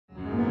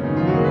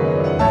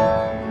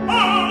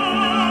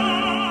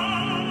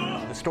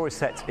story is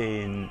set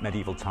in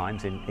medieval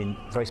times, in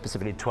very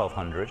specifically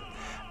 1200,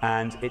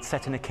 and it's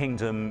set in a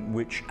kingdom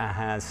which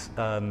has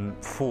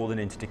fallen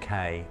into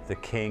decay. The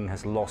king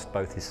has lost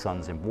both his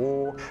sons in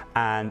war,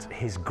 and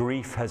his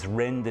grief has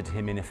rendered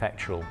him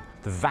ineffectual.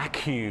 The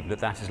vacuum that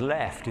has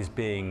left is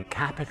being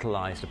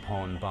capitalized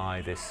upon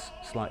by this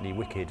slightly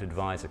wicked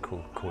advisor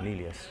called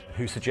Cornelius,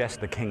 who suggests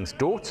the king's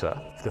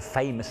daughter, the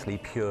famously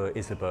pure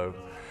Isabeau,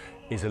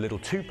 is a little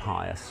too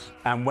pious.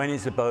 And when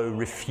Isabeau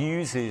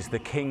refuses the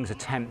king's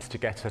attempts to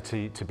get her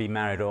to be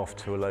married off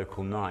to a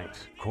local knight,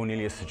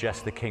 Cornelius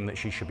suggests to the king that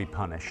she should be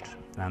punished.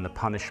 And the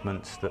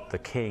punishment that the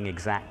king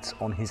exacts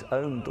on his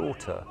own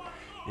daughter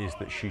is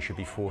that she should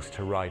be forced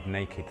to ride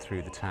naked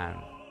through the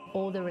town.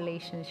 All the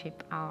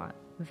relationships are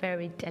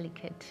very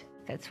delicate.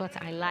 That's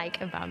what I like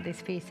about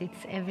this piece.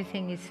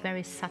 Everything is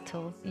very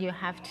subtle. You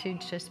have to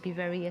just be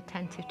very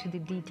attentive to the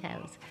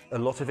details. A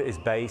lot of it is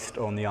based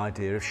on the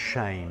idea of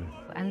shame.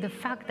 And the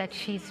fact that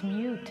she's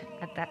mute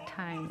at that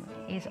time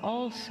is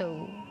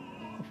also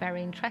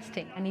very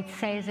interesting. And it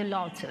says a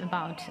lot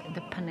about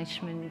the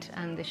punishment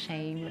and the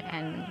shame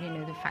and, you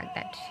know, the fact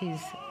that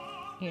she's,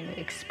 you know,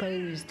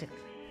 exposed.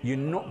 You're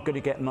not going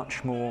to get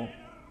much more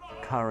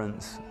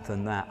currents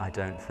than that, I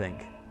don't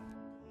think.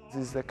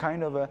 It's a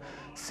kind of a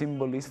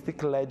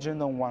symbolistic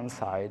legend on one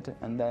side,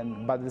 and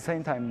then, but at the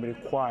same time,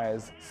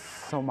 requires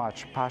so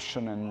much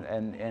passion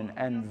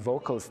and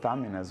vocal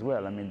stamina as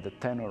well. I mean, the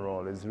tenor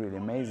role is really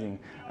amazing,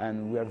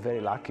 and we are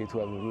very lucky to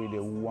have a really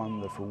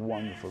wonderful,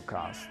 wonderful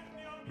cast.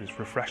 It's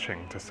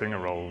refreshing to sing a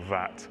role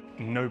that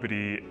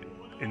nobody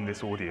in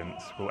this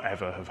audience will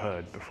ever have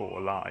heard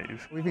before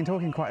live. We've been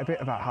talking quite a bit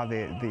about how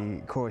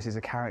the chorus is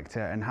a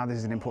character and how this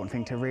is an important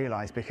thing to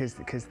realise because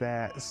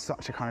they're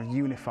such a kind of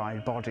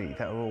unified body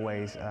that are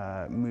always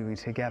moving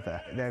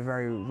together. They're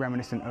very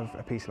reminiscent of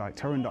a piece like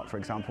Turandot, for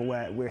example,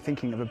 where we're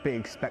thinking of a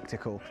big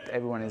spectacle.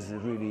 Everyone is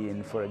really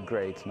in for a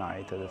great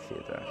night at the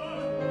theatre.